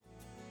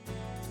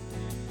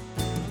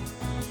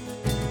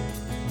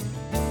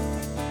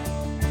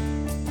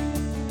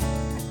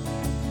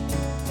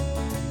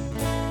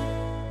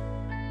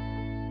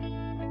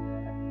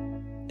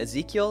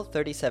Ezekiel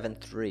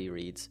 37:3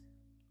 reads,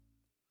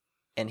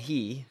 "And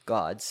he,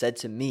 God, said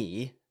to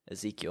me,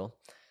 Ezekiel,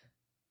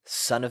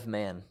 Son of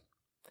man,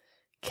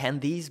 can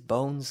these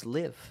bones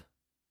live?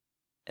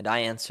 And I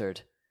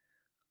answered,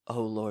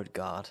 O Lord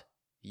God,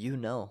 you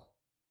know."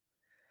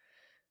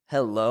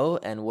 Hello,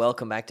 and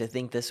welcome back to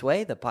Think This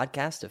Way, the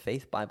podcast of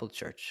Faith Bible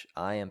Church.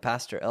 I am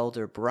Pastor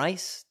Elder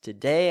Bryce.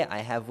 Today I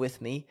have with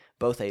me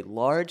both a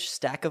large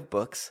stack of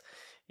books,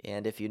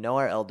 and if you know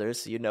our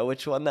elders, you know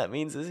which one that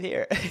means is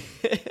here.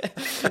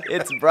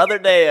 It's Brother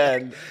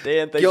Dan.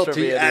 Dan, thanks for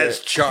being Guilty as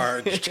here.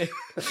 charged.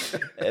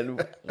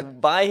 And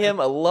by him,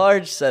 a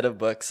large set of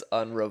books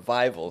on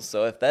revival.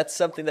 So if that's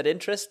something that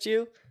interests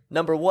you,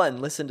 number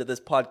one, listen to this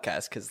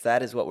podcast because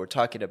that is what we're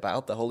talking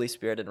about, the Holy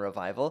Spirit and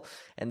revival.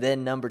 And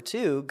then number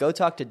two, go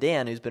talk to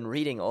Dan, who's been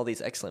reading all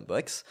these excellent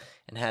books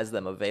and has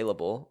them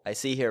available. I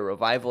see here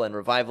Revival and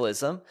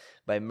Revivalism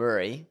by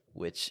Murray,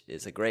 which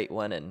is a great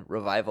one, and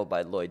Revival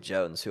by Lloyd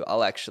Jones, who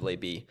I'll actually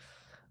be,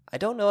 I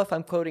don't know if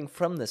I'm quoting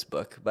from this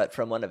book, but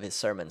from one of his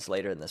sermons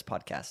later in this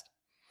podcast.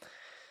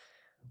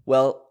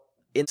 Well,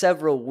 in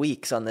several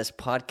weeks on this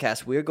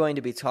podcast, we're going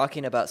to be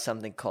talking about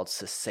something called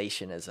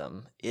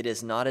cessationism. It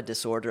is not a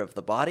disorder of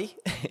the body.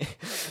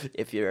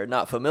 If you're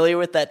not familiar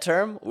with that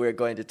term, we're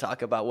going to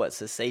talk about what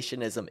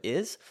cessationism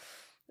is,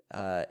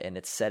 and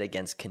it's set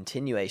against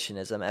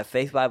continuationism. At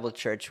Faith Bible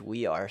Church,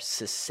 we are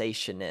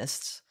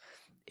cessationists.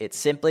 It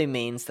simply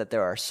means that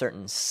there are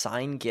certain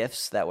sign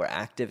gifts that were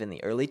active in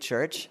the early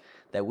church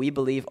that we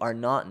believe are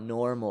not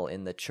normal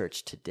in the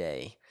church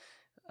today.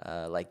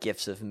 Like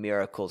gifts of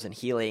miracles and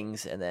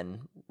healings, and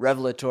then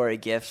revelatory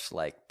gifts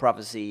like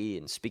prophecy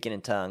and speaking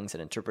in tongues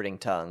and interpreting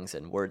tongues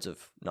and words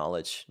of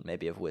knowledge,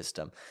 maybe of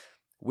wisdom.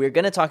 We're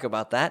going to talk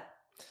about that.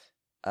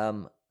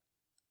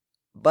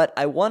 But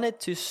I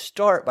wanted to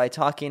start by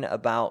talking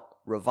about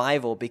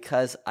revival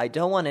because I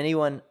don't want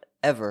anyone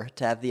ever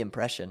to have the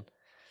impression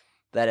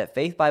that at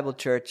Faith Bible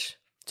Church,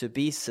 to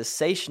be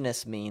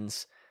cessationist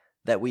means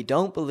that we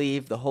don't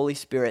believe the Holy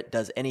Spirit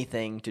does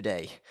anything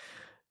today.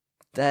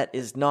 That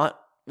is not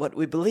what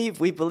we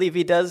believe. We believe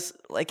he does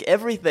like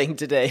everything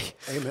today.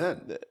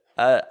 Amen.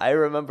 I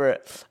remember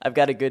I've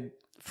got a good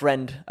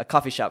friend, a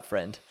coffee shop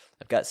friend.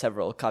 I've got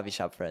several coffee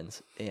shop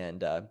friends,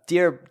 and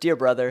dear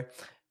brother,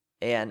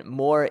 and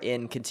more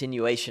in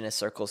continuationist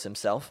circles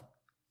himself.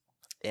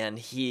 And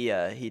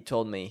he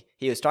told me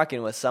he was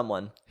talking with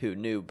someone who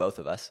knew both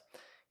of us,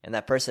 and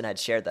that person had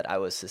shared that I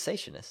was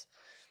cessationist,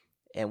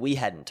 and we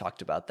hadn't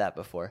talked about that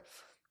before.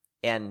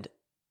 And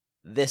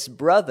this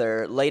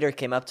brother later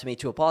came up to me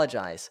to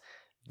apologize,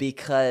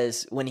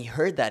 because when he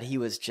heard that, he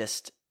was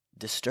just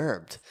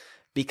disturbed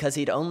because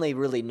he'd only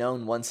really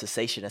known one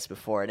cessationist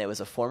before, and it was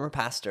a former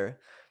pastor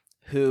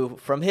who,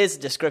 from his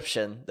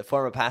description, the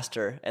former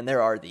pastor, and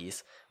there are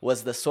these,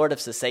 was the sort of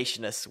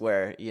cessationist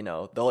where, you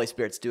know, the Holy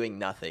Spirit's doing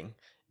nothing,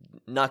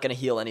 not going to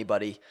heal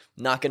anybody,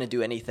 not going to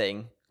do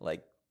anything,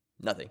 like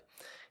nothing.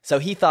 So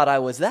he thought I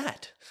was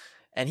that,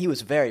 and he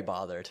was very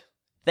bothered.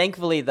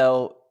 Thankfully,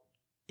 though,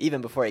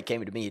 even before he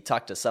came to me, he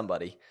talked to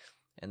somebody,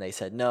 and they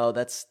said, no,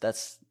 that's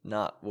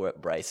not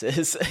what Bryce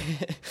is.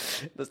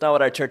 That's not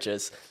what our church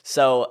is.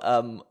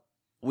 So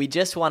we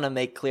just want to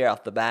make clear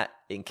off the bat,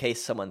 in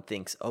case someone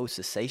thinks, oh,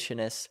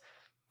 cessationist,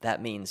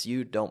 that means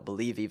you don't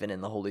believe even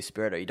in the Holy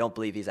Spirit, or you don't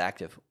believe he's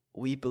active.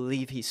 We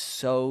believe he's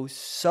so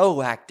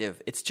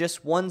active. It's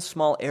just one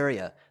small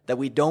area that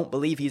we don't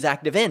believe he's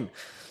active in,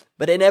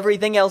 but in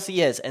everything else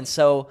he is. And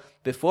so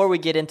before we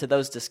get into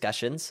those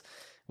discussions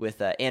with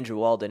Andrew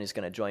Walden, who's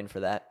going to join for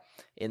that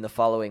in the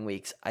following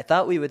weeks, I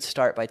thought we would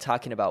start by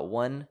talking about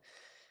one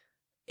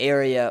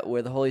area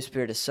where the Holy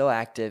Spirit is so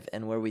active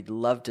and where we'd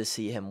love to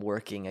see him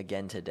working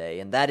again today,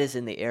 and that is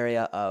in the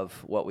area of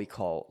what we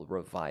call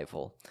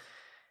revival.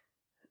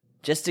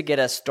 Just to get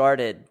us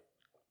started,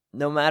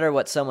 no matter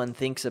what someone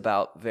thinks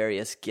about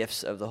various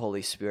gifts of the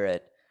Holy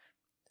Spirit,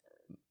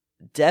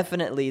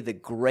 definitely the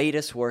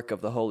greatest work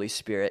of the Holy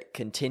Spirit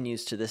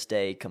continues to this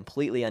day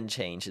completely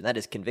unchanged, and that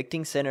is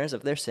convicting sinners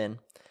of their sin,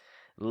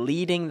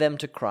 leading them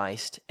to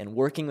Christ, and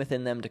working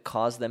within them to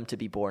cause them to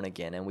be born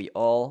again. And we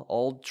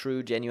all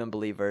true, genuine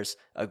believers,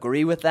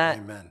 agree with that.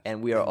 Amen.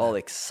 And we are all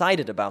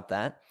excited about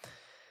that.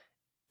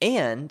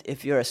 And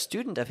if you're a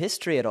student of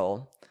history at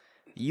all,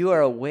 you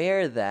are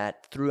aware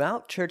that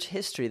throughout church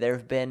history, there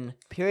have been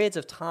periods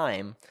of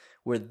time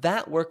where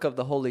that work of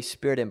the Holy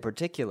Spirit in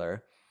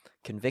particular,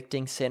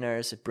 convicting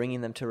sinners,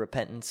 bringing them to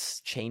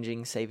repentance,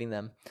 changing, saving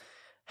them,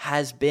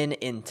 has been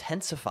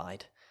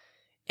intensified.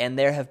 And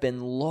there have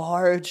been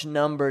large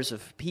numbers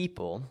of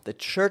people, the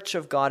church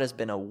of God has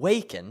been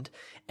awakened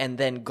and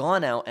then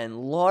gone out,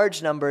 and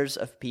large numbers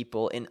of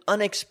people in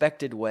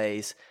unexpected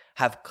ways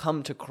have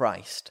come to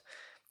Christ.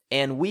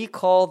 And we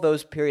call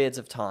those periods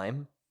of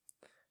time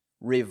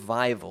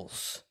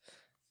revivals.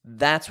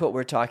 That's what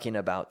we're talking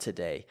about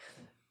today.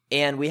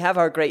 And we have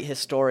our great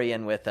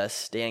historian with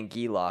us, Dan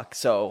Gelock.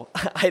 So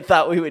I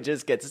thought we would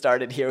just get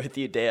started here with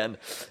you, Dan,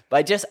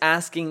 by just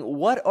asking,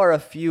 what are a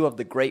few of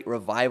the great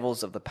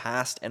revivals of the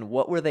past, and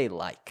what were they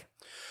like?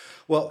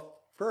 Well,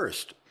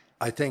 first,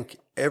 I think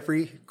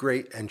every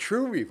great and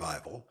true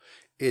revival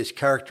is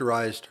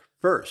characterized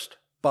first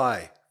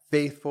by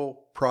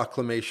faithful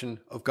proclamation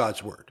of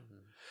God's word.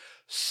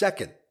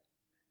 Second,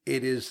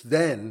 it is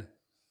then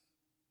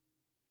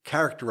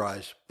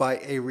characterized by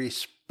a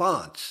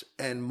response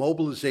and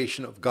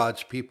mobilization of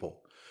God's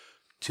people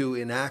to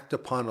enact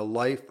upon a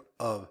life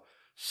of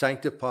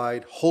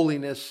sanctified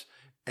holiness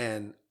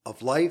and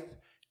of life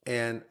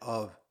and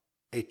of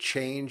a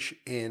change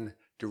in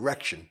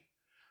direction.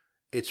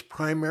 It's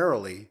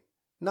primarily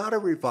not a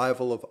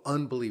revival of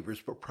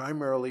unbelievers, but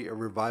primarily a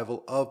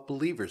revival of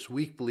believers,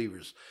 weak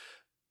believers,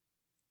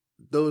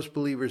 those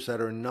believers that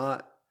are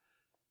not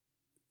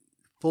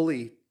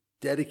fully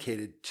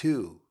dedicated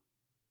to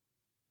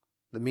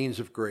the means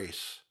of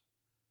grace,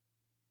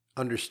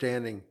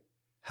 understanding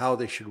how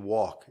they should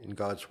walk in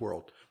God's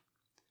world.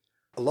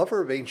 A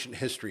lover of ancient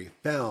history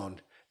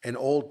found an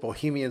old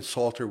Bohemian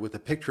psalter with a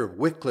picture of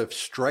Wycliffe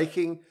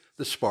striking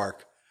the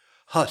spark,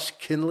 Huss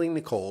kindling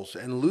the coals,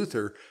 and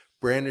Luther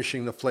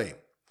brandishing the flame.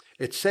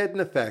 It said, in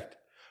effect,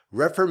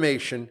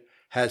 Reformation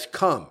has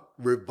come,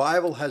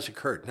 revival has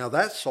occurred. Now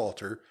that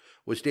psalter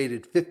was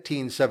dated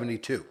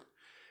 1572.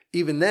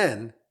 Even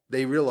then,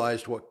 they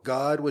realized what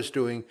God was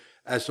doing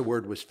as the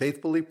word was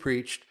faithfully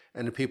preached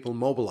and the people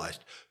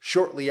mobilized.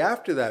 Shortly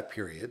after that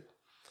period,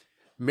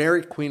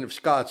 Mary, Queen of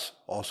Scots,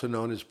 also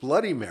known as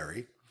Bloody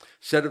Mary,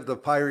 said of the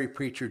fiery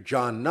preacher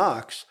John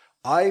Knox,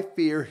 "I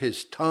fear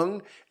his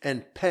tongue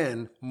and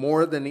pen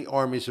more than the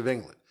armies of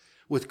England."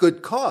 With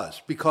good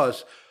cause,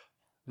 because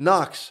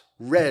Knox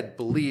read,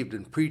 believed,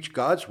 and preached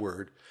God's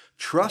word,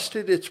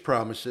 trusted its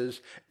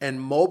promises,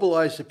 and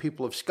mobilized the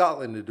people of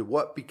Scotland into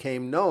what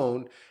became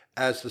known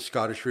as the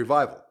Scottish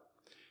Revival.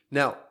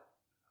 Now,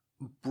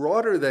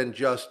 broader than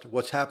just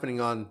what's happening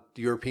on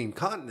the European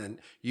continent,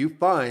 you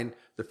find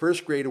the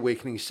First Great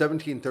Awakening,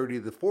 1730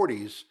 to the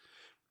 40s,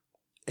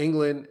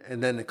 England,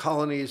 and then the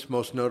colonies,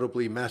 most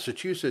notably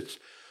Massachusetts,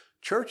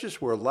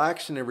 churches were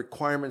lax in their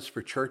requirements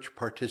for church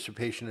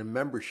participation and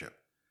membership.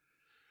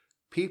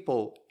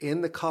 People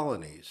in the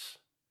colonies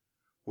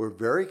were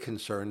very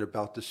concerned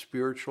about the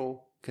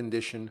spiritual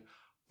condition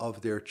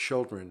of their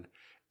children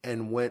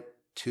and went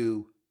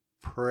to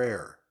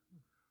prayer,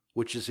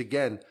 which is,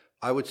 again,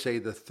 I would say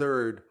the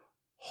third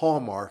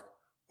hallmark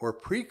or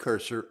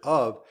precursor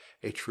of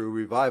a true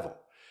revival.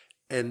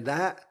 And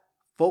that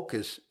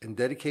focus and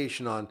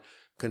dedication on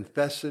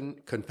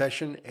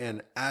confession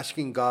and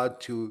asking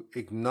God to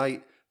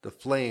ignite the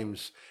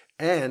flames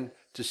and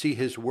to see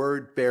his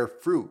word bear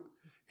fruit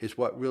is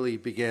what really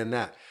began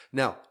that.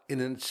 Now, in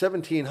the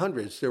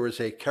 1700s, there was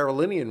a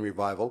Carolinian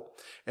revival.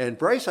 And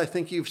Bryce, I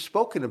think you've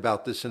spoken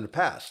about this in the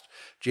past.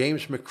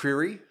 James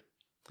McCreary,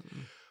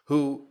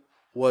 who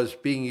was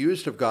being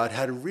used of God,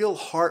 had a real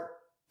heart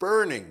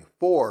burning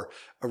for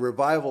a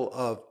revival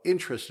of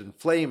interest and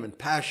flame and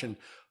passion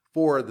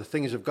for the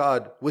things of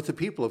God with the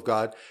people of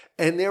God.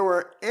 And there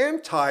were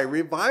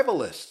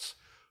anti-revivalists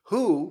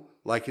who,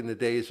 like in the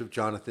days of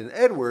Jonathan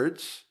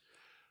Edwards,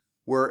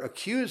 were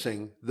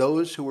accusing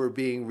those who were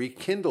being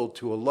rekindled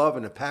to a love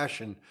and a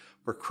passion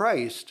for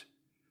Christ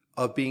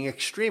of being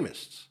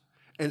extremists.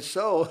 And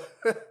so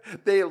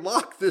they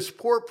locked this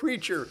poor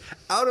preacher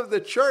out of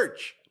the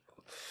church.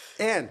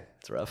 And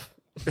it's rough.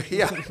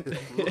 Yeah,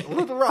 a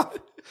little rough.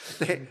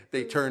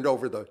 They turned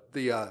over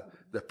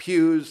the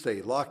pews.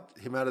 They locked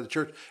him out of the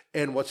church.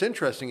 And what's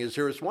interesting is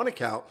there is one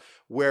account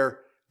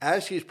where,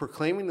 as he's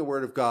proclaiming the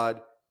word of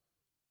God,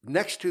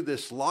 next to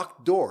this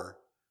locked door,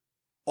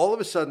 all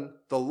of a sudden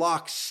the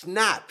lock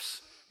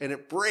snaps and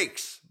it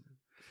breaks.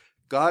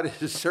 God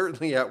is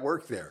certainly at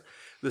work there.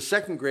 The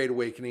Second Great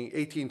Awakening,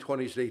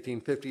 1820s to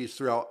 1850s,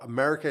 throughout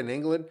America and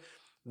England,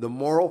 the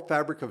moral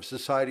fabric of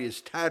society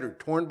is tattered,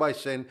 torn by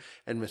sin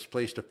and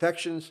misplaced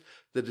affections.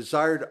 The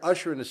desire to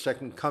usher in the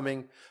second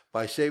coming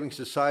by saving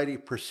society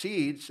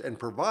precedes and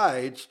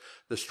provides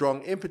the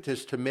strong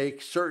impetus to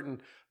make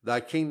certain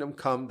thy kingdom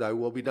come, thy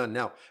will be done.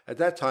 Now, at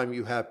that time,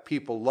 you have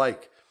people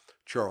like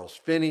Charles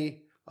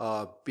Finney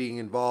being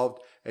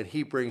involved, and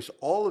he brings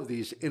all of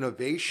these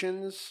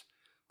innovations.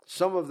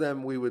 Some of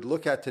them we would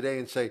look at today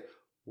and say,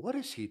 what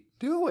is he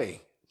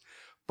doing?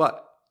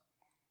 But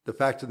the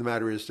fact of the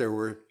matter is there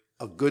were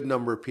a good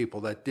number of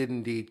people that did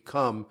indeed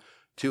come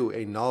to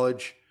a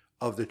knowledge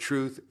of the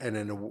truth and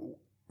a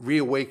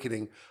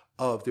reawakening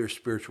of their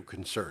spiritual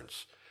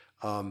concerns.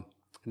 And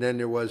then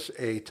there was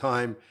a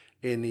time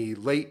in the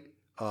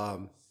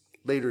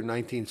later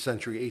 19th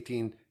century,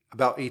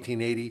 about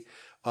 1880,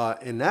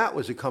 and that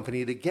was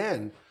accompanied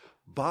again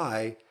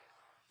by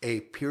a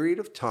period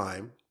of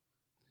time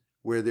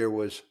where there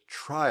was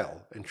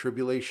trial and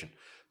tribulation.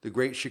 The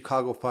Great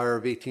Chicago Fire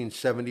of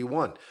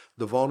 1871,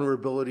 the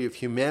vulnerability of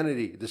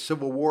humanity, the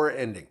Civil War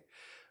ending.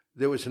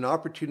 There was an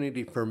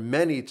opportunity for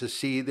many to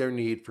see their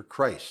need for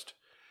Christ.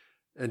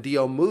 And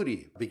D.L.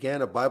 Moody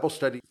began a Bible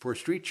study for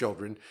street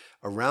children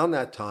around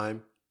that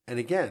time. And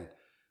again,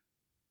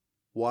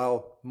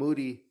 while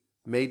Moody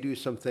may do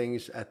some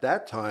things at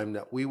that time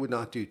that we would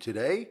not do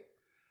today,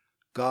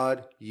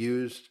 God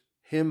used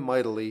him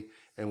mightily,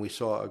 and we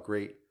saw a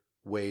great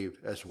wave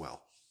as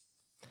well.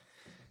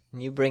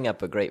 You bring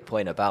up a great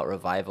point about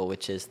revival,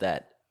 which is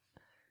that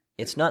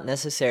It's not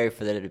necessary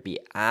for there to be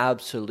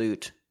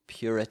absolute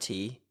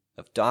purity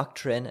of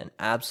doctrine and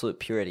absolute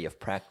purity of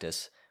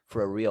practice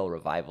for a real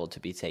revival to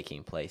be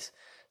taking place.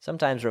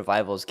 Sometimes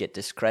revivals get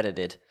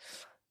discredited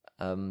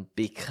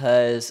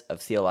because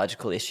of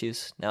theological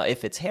issues. Now,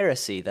 if it's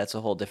heresy, that's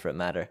a whole different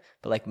matter.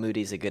 But like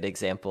Moody's a good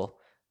example.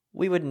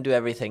 We wouldn't do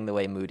everything the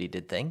way Moody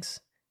did things.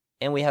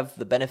 And we have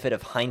the benefit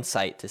of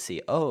hindsight to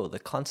see, oh, the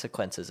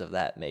consequences of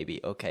that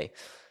maybe, okay.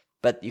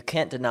 But you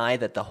can't deny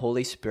that the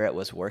Holy Spirit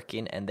was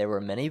working, and there were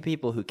many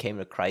people who came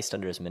to Christ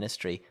under his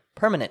ministry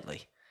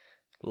permanently,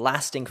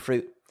 lasting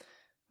fruit.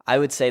 I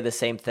would say the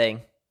same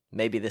thing.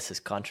 Maybe this is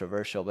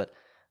controversial, but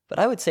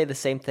I would say the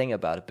same thing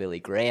about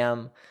Billy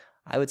Graham.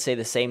 I would say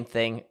the same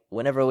thing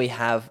whenever we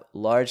have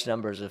large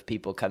numbers of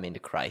people coming to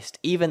Christ,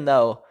 even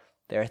though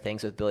there are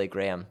things with Billy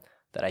Graham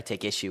that I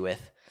take issue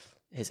with,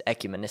 his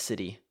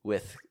ecumenicity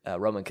with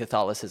Roman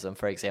Catholicism,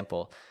 for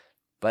example.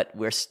 But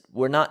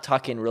we're not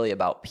talking really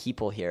about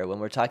people here. When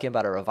we're talking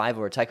about a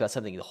revival, we're talking about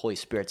something the Holy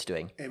Spirit's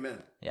doing.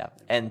 Amen. Yeah,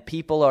 and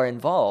people are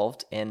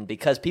involved, and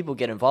because people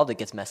get involved, it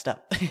gets messed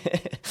up.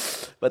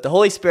 But the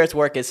Holy Spirit's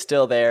work is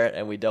still there,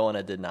 and we don't want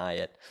to deny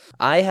it.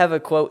 I have a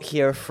quote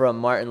here from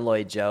Martin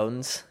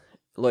Lloyd-Jones.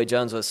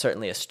 Lloyd-Jones was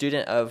certainly a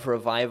student of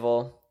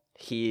revival.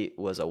 He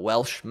was a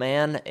Welsh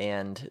man,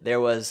 and there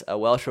was a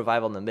Welsh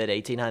revival in the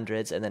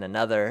mid-1800s, and then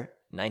another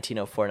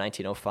 1904,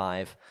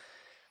 1905.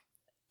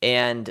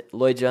 And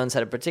Lloyd-Jones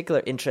had a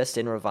particular interest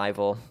in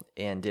revival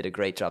and did a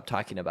great job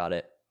talking about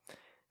it.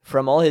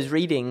 From all his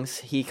readings,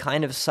 he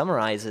kind of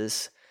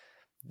summarizes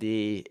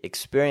the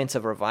experience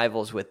of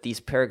revivals with these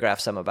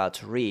paragraphs I'm about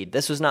to read.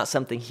 This was not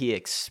something he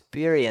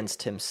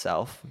experienced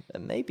himself,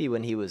 maybe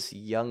when he was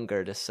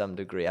younger to some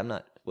degree.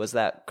 Was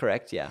that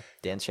correct? Yeah,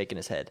 Dan's shaking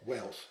his head.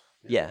 Wales.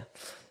 Yeah.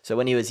 So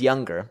when he was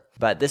younger,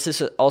 but this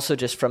is also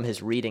just from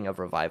his reading of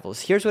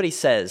revivals. Here's what he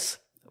says,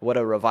 what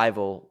a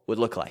revival would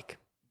look like.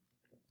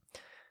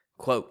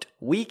 Quote,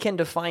 "We can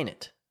define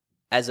it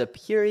as a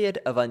period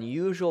of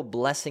unusual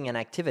blessing and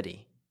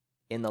activity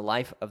in the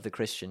life of the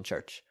Christian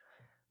church.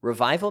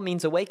 Revival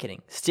means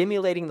awakening,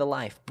 stimulating the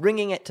life,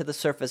 bringing it to the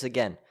surface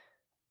again.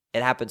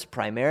 It happens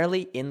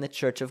primarily in the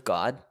church of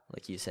God,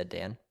 like you said,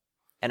 Dan,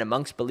 and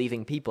amongst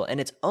believing people,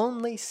 and it's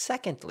only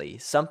secondly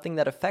something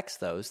that affects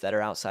those that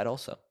are outside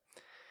also.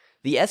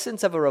 The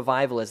essence of a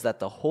revival is that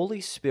the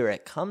Holy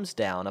Spirit comes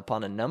down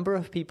upon a number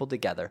of people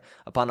together,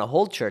 upon a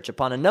whole church,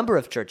 upon a number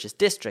of churches,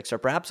 districts, or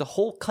perhaps a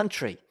whole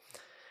country.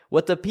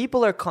 What the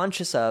people are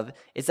conscious of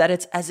is that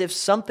it's as if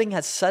something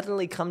has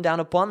suddenly come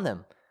down upon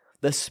them.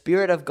 The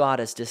Spirit of God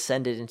has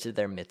descended into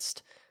their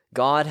midst.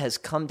 God has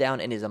come down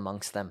and is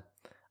amongst them.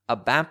 A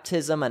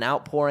baptism, an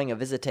outpouring, a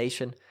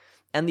visitation.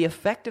 And the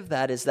effect of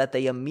that is that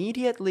they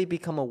immediately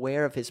become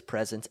aware of his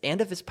presence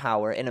and of his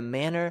power in a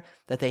manner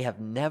that they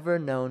have never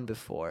known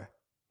before."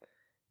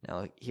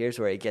 Now, here's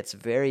where it gets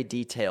very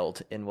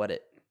detailed in what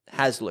it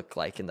has looked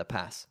like in the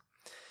past.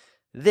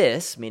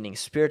 This, meaning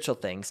spiritual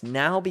things,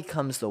 now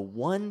becomes the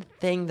one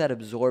thing that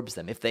absorbs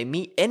them. If they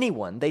meet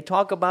anyone, they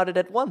talk about it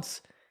at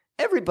once.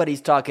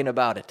 Everybody's talking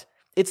about it.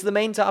 It's the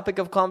main topic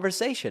of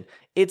conversation.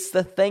 It's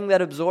the thing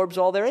that absorbs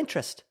all their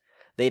interest.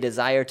 They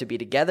desire to be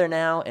together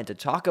now and to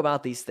talk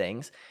about these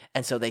things,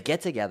 and so they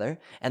get together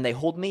and they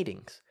hold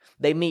meetings.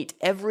 They meet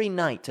every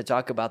night to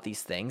talk about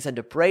these things and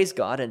to praise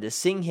God and to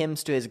sing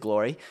hymns to his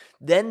glory.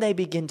 Then they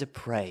begin to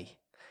pray.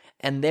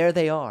 And there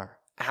they are,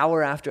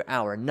 hour after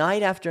hour,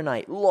 night after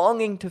night,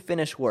 longing to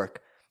finish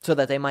work so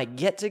that they might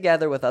get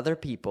together with other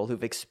people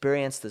who've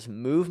experienced this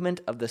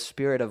movement of the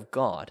Spirit of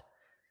God.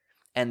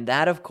 And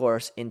that, of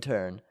course, in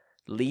turn,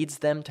 leads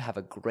them to have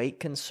a great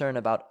concern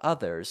about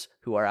others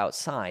who are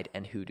outside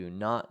and who do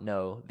not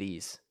know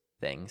these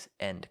things,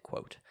 end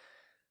quote.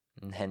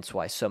 And hence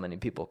why so many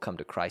people come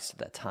to Christ at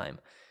that time.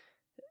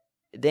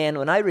 Dan,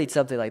 when I read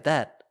something like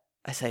that,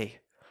 I say,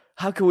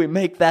 how can we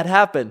make that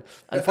happen?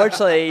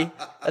 Unfortunately,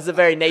 that's the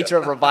very nature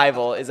of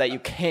revival, is that you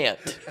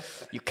can't.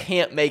 You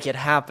can't make it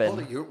happen.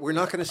 Well, we're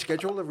not going to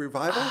schedule a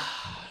revival?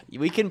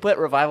 We can put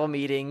revival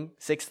meeting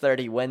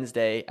 6:30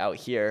 Wednesday out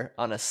here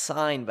on a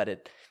sign,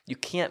 but you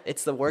can't.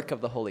 It's the work of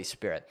the Holy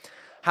Spirit.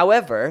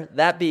 However,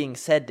 that being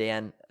said,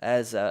 Dan,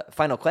 as a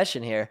final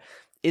question here,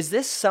 is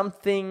this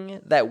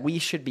something that we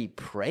should be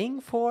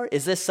praying for?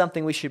 Is this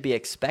something we should be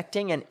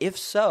expecting? And if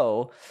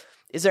so,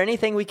 is there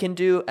anything we can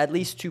do at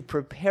least to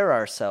prepare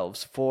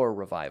ourselves for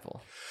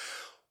revival?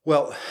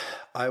 Well,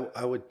 I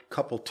would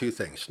couple two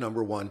things.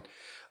 Number one,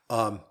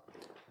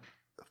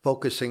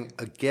 focusing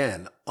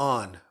again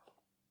on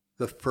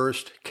the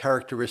first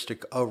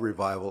characteristic of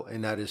revival,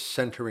 and that is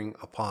centering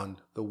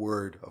upon the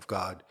Word of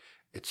God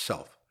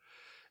itself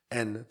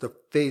and the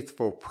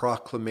faithful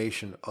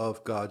proclamation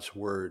of God's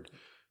Word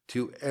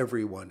to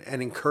everyone,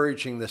 and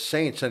encouraging the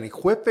saints and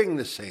equipping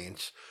the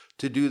saints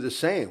to do the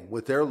same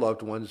with their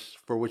loved ones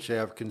for which they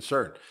have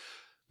concern.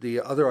 The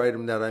other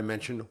item that I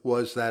mentioned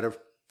was that of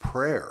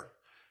prayer.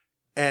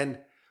 And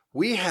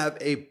we have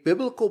a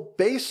biblical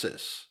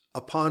basis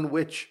upon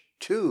which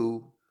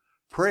to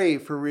pray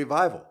for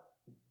revival.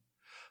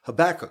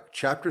 Habakkuk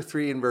chapter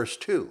 3 and verse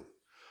 2.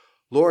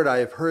 "Lord, I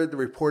have heard the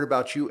report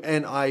about you,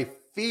 and I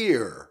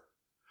fear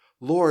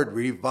Lord,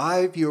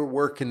 revive your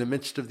work in the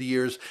midst of the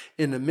years.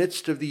 In the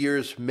midst of the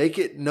years, make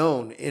it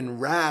known. In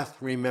wrath,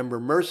 remember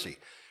mercy.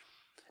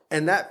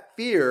 And that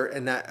fear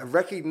and that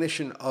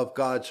recognition of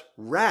God's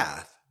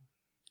wrath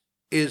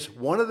is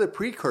one of the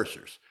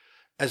precursors.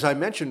 As I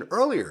mentioned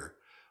earlier,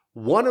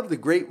 one of the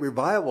great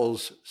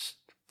revival's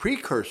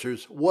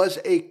precursors was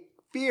a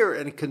fear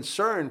and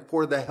concern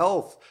for the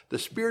health, the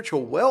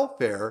spiritual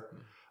welfare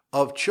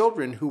of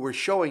children who were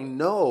showing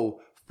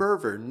no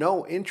fervor,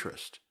 no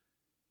interest.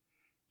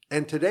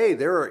 And today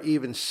there are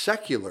even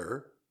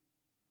secular,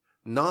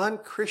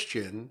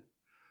 non-Christian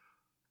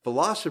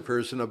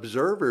philosophers and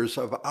observers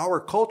of our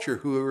culture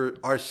who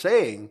are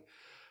saying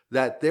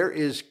that there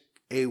is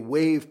a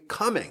wave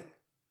coming,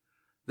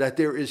 that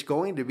there is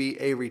going to be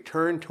a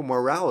return to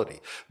morality,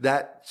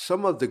 that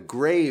some of the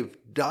grave,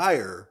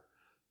 dire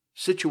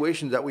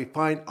situations that we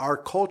find our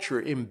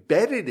culture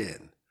embedded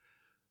in,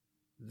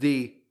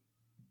 the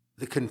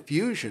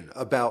confusion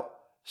about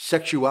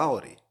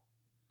sexuality,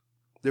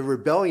 the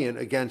rebellion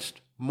against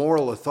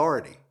moral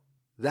authority,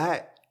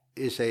 that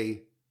is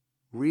a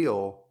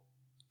real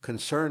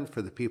concern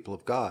for the people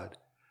of God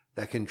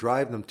that can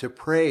drive them to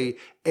pray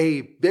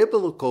a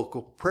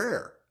biblical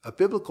prayer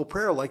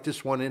like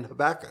this one in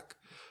Habakkuk.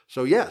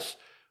 So yes,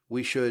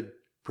 we should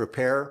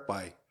prepare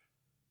by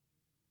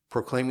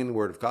proclaiming the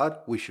word of God.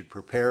 We should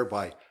prepare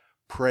by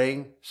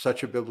praying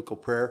such a biblical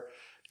prayer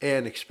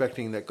and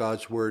expecting that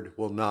God's word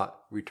will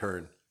not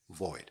return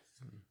void.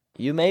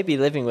 You may be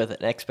living with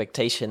an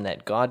expectation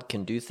that God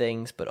can do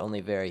things, but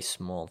only very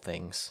small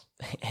things.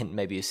 And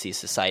maybe you see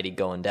society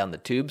going down the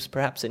tubes,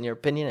 perhaps in your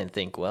opinion, and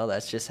think, well,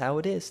 that's just how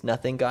it is.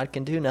 Nothing God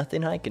can do,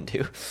 nothing I can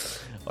do.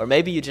 Or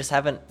maybe you just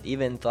haven't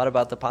even thought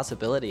about the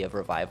possibility of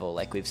revival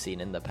like we've seen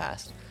in the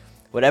past.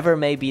 Whatever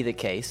may be the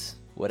case,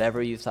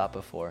 whatever you've thought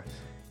before,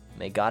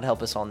 may God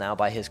help us all now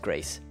by his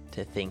grace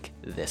to think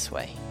this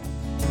way.